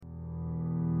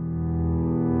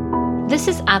This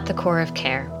is At the Core of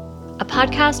Care, a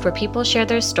podcast where people share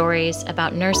their stories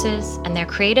about nurses and their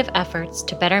creative efforts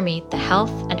to better meet the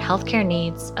health and healthcare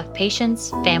needs of patients,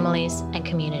 families, and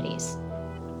communities.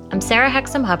 I'm Sarah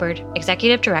Hexam Hubbard,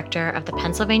 Executive Director of the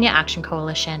Pennsylvania Action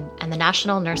Coalition and the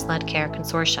National Nurse-Led Care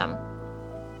Consortium.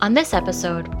 On this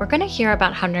episode, we're going to hear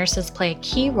about how nurses play a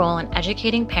key role in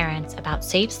educating parents about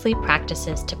safe sleep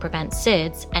practices to prevent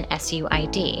SIDS and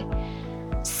SUID.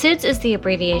 SIDS is the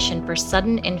abbreviation for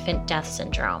Sudden Infant Death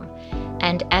Syndrome,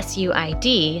 and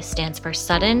SUID stands for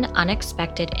Sudden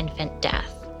Unexpected Infant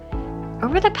Death.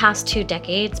 Over the past 2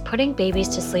 decades, putting babies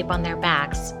to sleep on their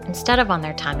backs instead of on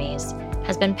their tummies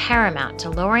has been paramount to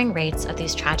lowering rates of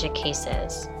these tragic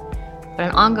cases. But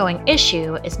an ongoing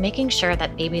issue is making sure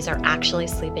that babies are actually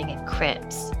sleeping in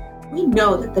cribs. We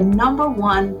know that the number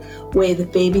one way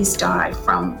that babies die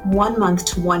from 1 month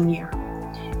to 1 year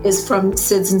is from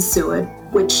SIDS and SUID,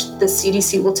 which the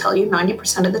CDC will tell you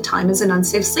 90% of the time is an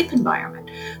unsafe sleep environment.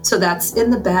 So that's in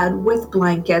the bed with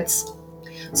blankets.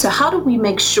 So how do we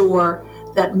make sure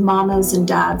that mamas and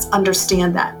dads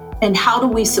understand that? And how do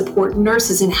we support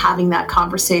nurses in having that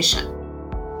conversation?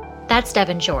 That's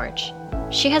Devin George.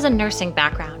 She has a nursing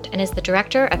background and is the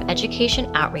Director of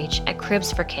Education Outreach at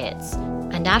Cribs for Kids,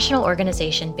 a national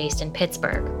organization based in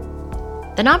Pittsburgh.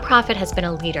 The nonprofit has been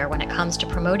a leader when it comes to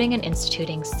promoting and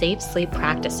instituting safe sleep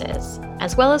practices,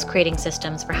 as well as creating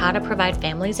systems for how to provide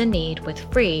families in need with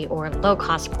free or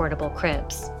low-cost portable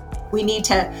cribs. We need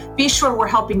to be sure we're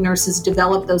helping nurses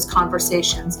develop those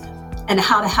conversations and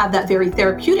how to have that very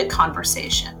therapeutic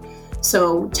conversation.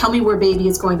 So tell me where baby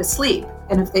is going to sleep.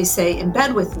 And if they say in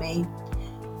bed with me,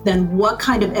 then what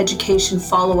kind of education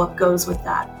follow-up goes with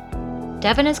that?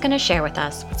 Devin is going to share with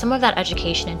us what some of that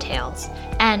education entails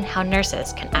and how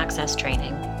nurses can access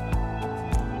training.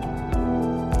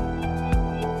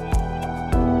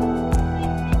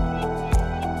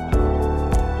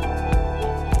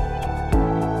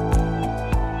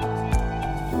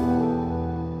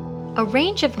 A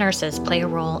range of nurses play a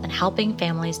role in helping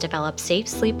families develop safe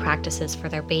sleep practices for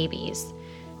their babies.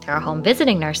 There are home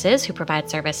visiting nurses who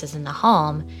provide services in the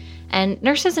home, and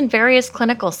nurses in various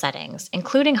clinical settings,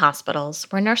 including hospitals,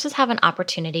 where nurses have an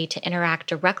opportunity to interact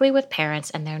directly with parents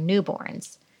and their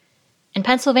newborns. In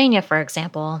Pennsylvania, for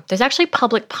example, there's actually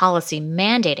public policy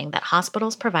mandating that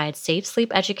hospitals provide safe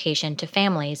sleep education to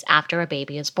families after a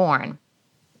baby is born.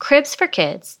 Cribs for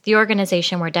Kids, the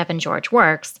organization where Devin George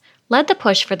works, led the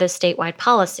push for this statewide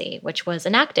policy, which was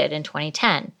enacted in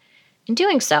 2010. In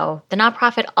doing so, the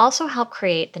nonprofit also helped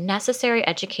create the necessary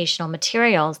educational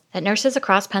materials that nurses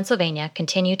across Pennsylvania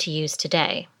continue to use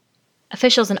today.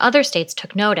 Officials in other states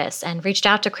took notice and reached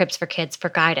out to Cribs for Kids for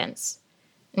guidance.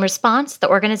 In response, the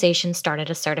organization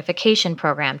started a certification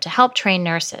program to help train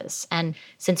nurses, and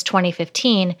since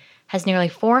 2015, has nearly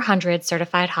 400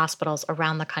 certified hospitals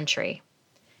around the country.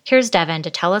 Here's Devin to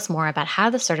tell us more about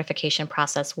how the certification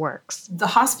process works. The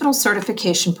hospital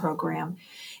certification program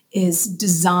is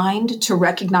designed to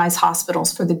recognize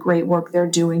hospitals for the great work they're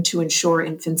doing to ensure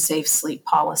infant safe sleep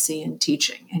policy and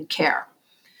teaching and care.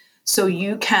 So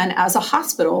you can, as a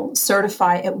hospital,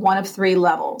 certify at one of 3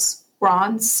 levels: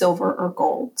 bronze, silver, or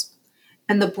gold.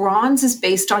 And the bronze is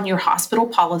based on your hospital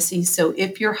policy. So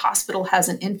if your hospital has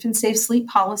an infant safe sleep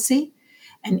policy,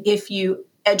 and if you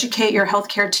educate your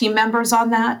healthcare team members on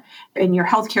that, and your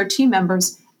healthcare team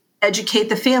members educate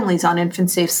the families on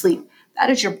infant safe sleep, that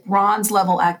is your bronze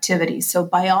level activity. So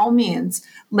by all means,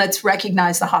 let's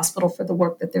recognize the hospital for the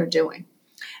work that they're doing.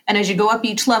 And as you go up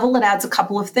each level, it adds a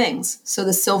couple of things. So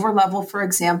the silver level, for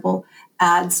example,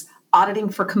 adds auditing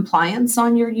for compliance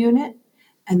on your unit,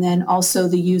 and then also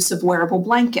the use of wearable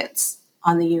blankets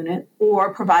on the unit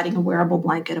or providing a wearable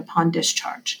blanket upon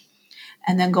discharge.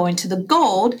 And then going to the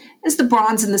gold is the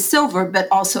bronze and the silver, but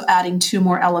also adding 2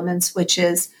 more elements, which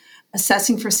is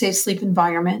assessing for safe sleep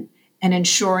environment and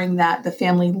ensuring that the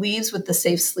family leaves with the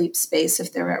safe sleep space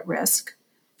if they're at risk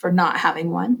for not having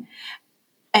one,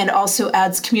 and also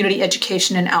adds community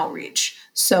education and outreach.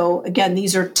 So again,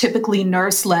 these are typically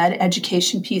nurse-led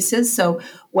education pieces. So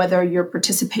whether you're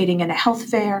participating in a health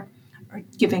fair or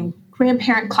giving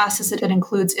grandparent classes that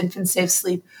includes infant safe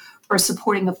sleep, or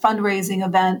supporting a fundraising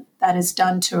event that is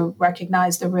done to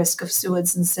recognize the risk of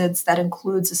SUIDs and SIDS that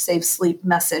includes a safe sleep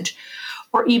message,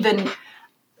 or even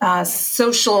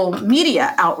social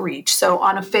media outreach. So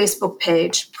on a Facebook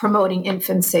page promoting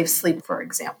infant safe sleep, for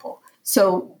example.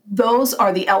 So those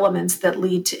are the elements that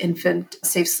lead to infant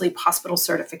safe sleep hospital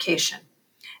certification.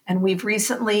 And we've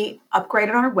recently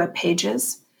upgraded our web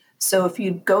pages. So if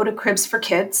you go to Cribs for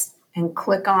Kids and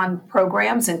click on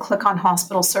programs and click on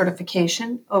hospital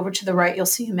certification, over to the right, you'll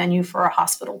see a menu for a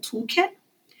hospital toolkit.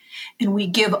 And we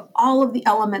give all of the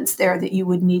elements there that you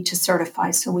would need to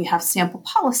certify. So we have sample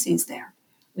policies there.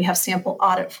 We have sample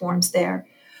audit forms there.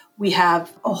 We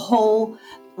have a whole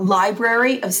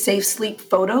library of safe sleep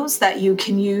photos that you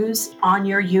can use on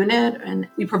your unit. And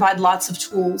we provide lots of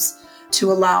tools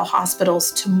to allow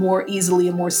hospitals to more easily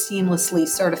and more seamlessly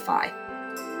certify.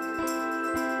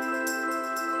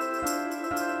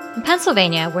 In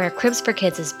Pennsylvania, where Cribs for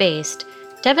Kids is based,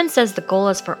 Devin says the goal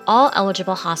is for all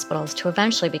eligible hospitals to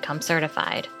eventually become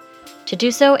certified. To do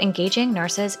so, engaging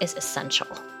nurses is essential.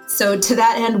 So to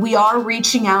that end, we are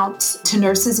reaching out to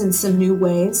nurses in some new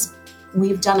ways.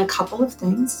 We've done a couple of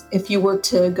things. If you were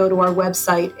to go to our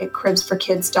website at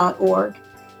cribsforkids.org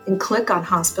and click on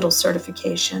hospital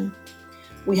certification,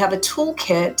 we have a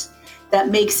toolkit that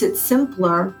makes it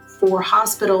simpler for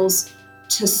hospitals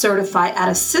to certify at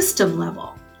a system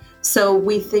level. So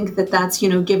we think that that's,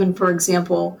 given, for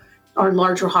example, our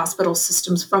larger hospital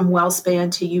systems from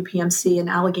WellSpan to UPMC and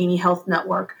Allegheny Health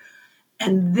Network.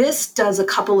 And this does a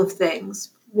couple of things.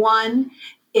 One,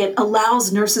 it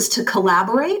allows nurses to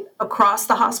collaborate across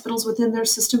the hospitals within their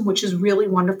system, which is really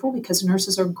wonderful because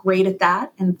nurses are great at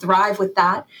that and thrive with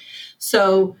that.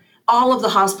 So all of the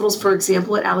hospitals, for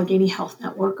example, at Allegheny Health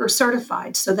Network are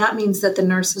certified. So that means that the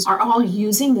nurses are all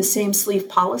using the same sleep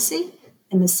policy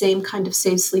and the same kind of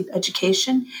safe sleep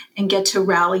education and get to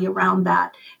rally around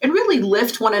that and really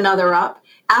lift one another up,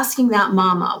 asking that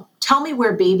mama, tell me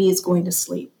where baby is going to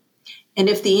sleep. And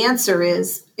if the answer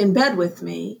is in bed with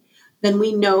me, then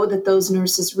we know that those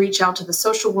nurses reach out to the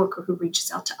social worker who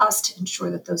reaches out to us to ensure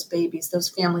that those babies, those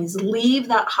families leave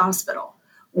that hospital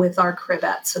with our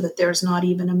cribette so that there's not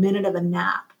even a minute of a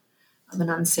nap of an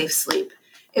unsafe sleep.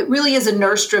 It really is a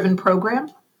nurse-driven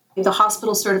program. The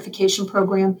hospital certification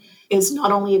program is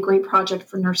not only a great project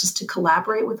for nurses to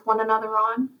collaborate with one another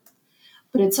on,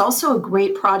 but it's also a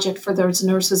great project for those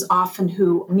nurses often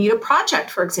who need a project,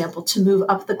 for example, to move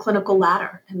up the clinical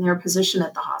ladder in their position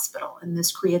at the hospital. And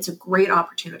this creates a great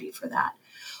opportunity for that.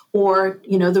 Or,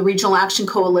 the Regional Action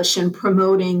Coalition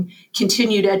promoting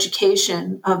continued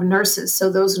education of nurses. So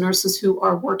those nurses who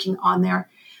are working on their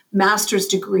master's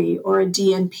degree or a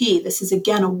DNP, this is,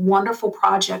 again, a wonderful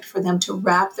project for them to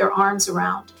wrap their arms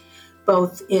around,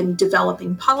 both in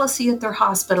developing policy at their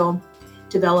hospital,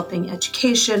 developing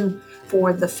education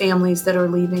for the families that are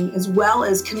leaving, as well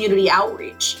as community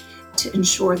outreach to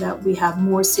ensure that we have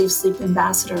more safe sleep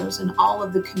ambassadors in all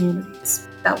of the communities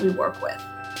that we work with.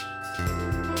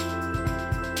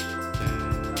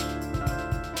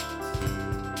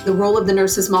 The role of the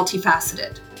nurse is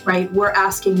multifaceted, right? We're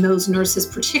asking those nurses,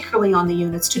 particularly on the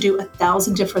units, to do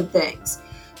 1,000 different things.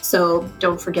 So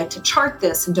don't forget to chart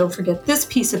this, and don't forget this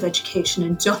piece of education,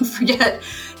 and don't forget,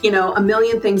 a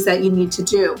million things that you need to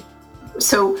do.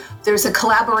 So there's a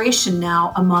collaboration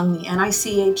now among the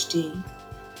NICHD,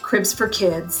 Cribs for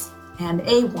Kids, and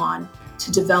AWHONN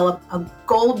to develop a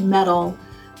gold medal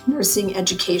nursing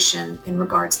education in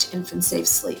regards to infant safe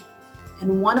sleep.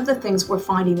 And one of the things we're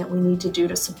finding that we need to do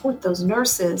to support those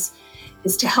nurses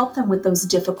is to help them with those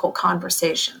difficult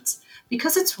conversations.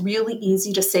 Because it's really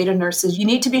easy to say to nurses, you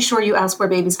need to be sure you ask where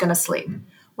baby's going to sleep.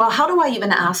 Well, how do I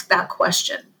even ask that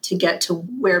question to get to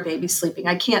where baby's sleeping?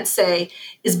 I can't say,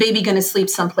 is baby going to sleep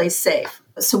someplace safe?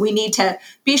 So we need to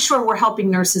be sure we're helping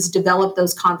nurses develop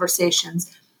those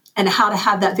conversations and how to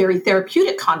have that very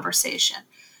therapeutic conversation.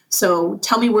 So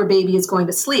tell me where baby is going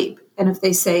to sleep. And if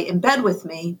they say in bed with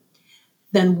me,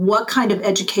 then what kind of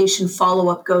education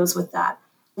follow-up goes with that?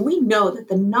 We know that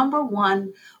the number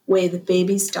one way that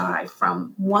babies die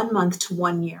from 1 month to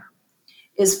 1 year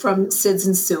is from SIDS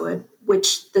and SUID,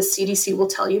 which the CDC will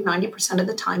tell you 90% of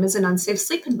the time is an unsafe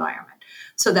sleep environment.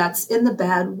 So that's in the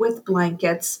bed with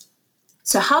blankets.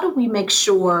 So how do we make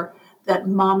sure that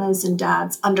mamas and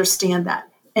dads understand that?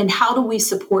 And how do we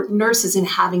support nurses in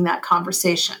having that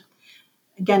conversation?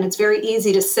 Again, it's very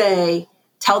easy to say,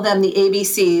 tell them the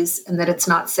ABCs and that it's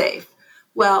not safe.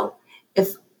 Well, if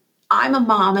I'm a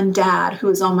mom and dad who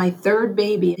is on my third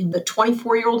baby, and the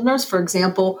 24-year-old nurse, for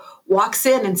example, walks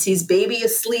in and sees baby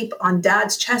asleep on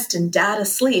dad's chest and dad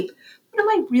asleep, what am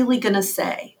I really going to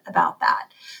say about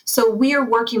that? So we are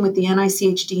working with the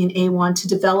NICHD and AWHONN to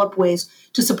develop ways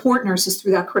to support nurses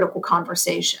through that critical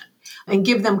conversation and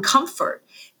give them comfort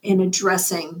in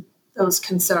addressing those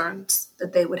concerns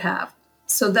that they would have.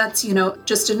 So that's,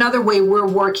 just another way we're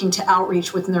working to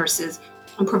outreach with nurses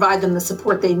and provide them the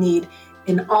support they need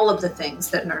in all of the things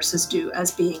that nurses do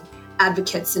as being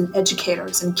advocates and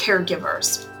educators and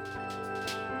caregivers.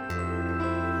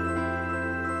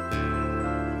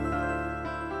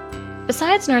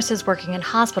 Besides nurses working in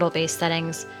hospital-based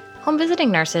settings, home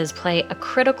visiting nurses play a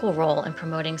critical role in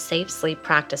promoting safe sleep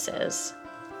practices.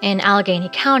 In Allegheny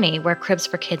County, where Cribs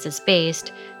for Kids is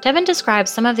based, Devin describes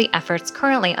some of the efforts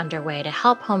currently underway to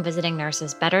help home visiting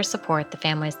nurses better support the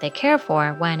families they care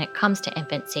for when it comes to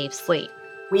infant-safe sleep.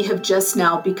 We have just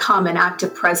now become an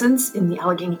active presence in the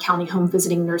Allegheny County home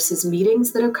visiting nurses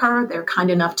meetings that occur. They're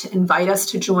kind enough to invite us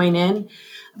to join in.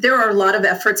 There are a lot of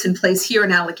efforts in place here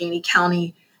in Allegheny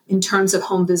County in terms of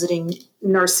home visiting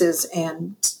nurses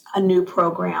and a new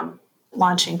program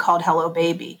launching called Hello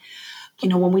Baby.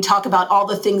 When we talk about all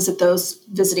the things that those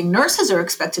visiting nurses are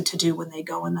expected to do when they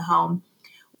go in the home,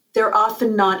 they're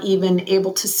often not even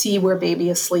able to see where baby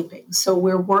is sleeping. So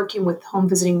we're working with home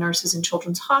visiting nurses in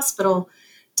Children's Hospital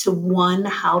to, one,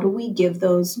 how do we give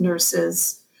those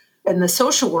nurses and the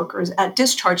social workers at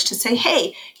discharge to say,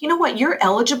 hey, you know what, you're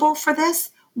eligible for this.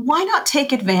 Why not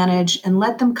take advantage and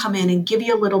let them come in and give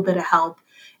you a little bit of help?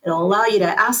 It'll allow you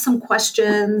to ask some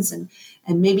questions and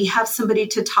maybe have somebody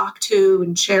to talk to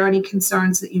and share any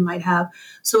concerns that you might have.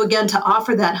 So again, to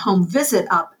offer that home visit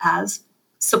up as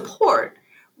support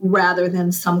rather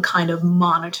than some kind of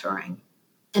monitoring.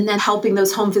 And then helping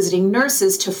those home visiting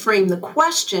nurses to frame the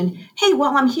question, hey,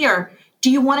 while I'm here,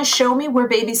 do you want to show me where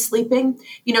baby's sleeping?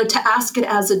 To ask it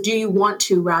as a do you want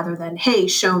to rather than, hey,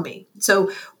 show me.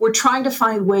 So we're trying to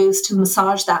find ways to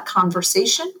massage that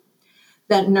conversation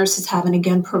that nurses have and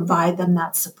again, provide them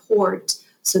that support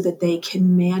so that they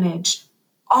can manage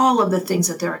all of the things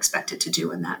that they're expected to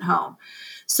do in that home.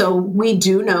 So we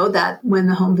do know that when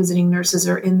the home visiting nurses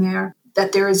are in there,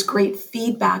 that there is great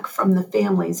feedback from the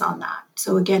families on that.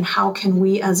 So again, how can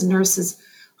we as nurses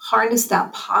harness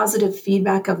that positive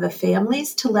feedback of the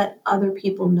families to let other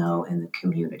people know in the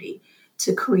community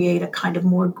to create a kind of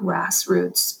more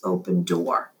grassroots open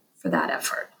door for that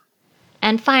effort?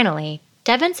 And finally,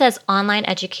 Devin says online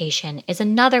education is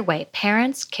another way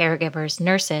parents, caregivers,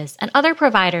 nurses, and other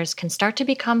providers can start to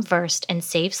become versed in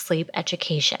safe sleep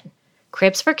education.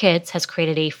 Cribs for Kids has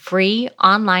created a free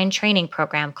online training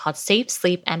program called Safe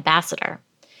Sleep Ambassador.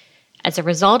 As a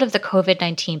result of the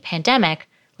COVID-19 pandemic,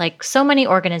 like so many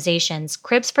organizations,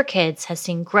 Cribs for Kids has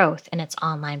seen growth in its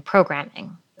online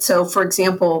programming. So, for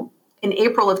example, in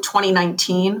April of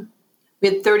 2019, we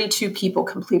had 32 people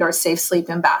complete our Safe Sleep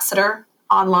Ambassador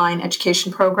online education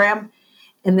program.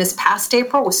 And this past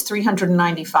April was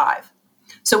 395.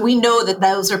 So we know that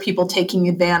those are people taking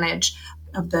advantage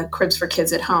of the Cribs for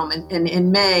Kids at home. And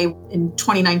in May, in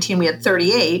 2019, we had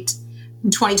 38. In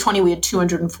 2020, we had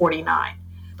 249.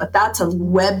 But that's a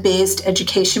web-based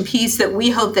education piece that we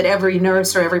hope that every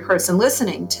nurse or every person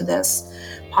listening to this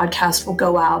podcast will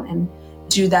go out and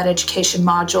do that education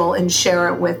module and share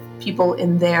it with people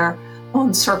in their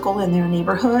own circle, in their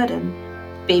neighborhood, and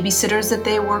babysitters that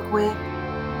they work with.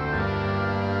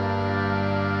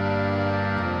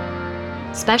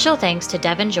 Special thanks to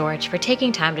Devin George for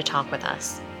taking time to talk with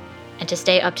us. And to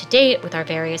stay up to date with our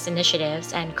various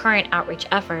initiatives and current outreach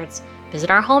efforts,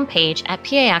 visit our homepage at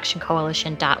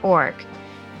paactioncoalition.org.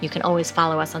 You can always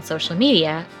follow us on social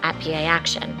media at PA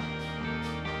Action.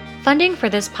 Funding for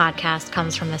this podcast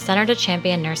comes from the Center to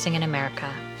Champion Nursing in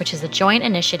America, which is a joint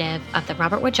initiative of the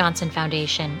Robert Wood Johnson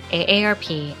Foundation,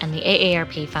 AARP, and the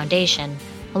AARP Foundation,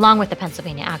 along with the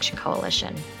Pennsylvania Action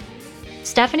Coalition.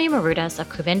 Stephanie Marudas of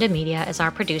Kuvinda Media is our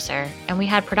producer, and we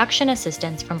had production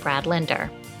assistance from Brad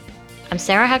Linder. I'm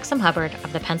Sarah Hexam Hubbard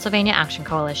of the Pennsylvania Action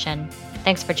Coalition.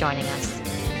 Thanks for joining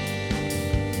us.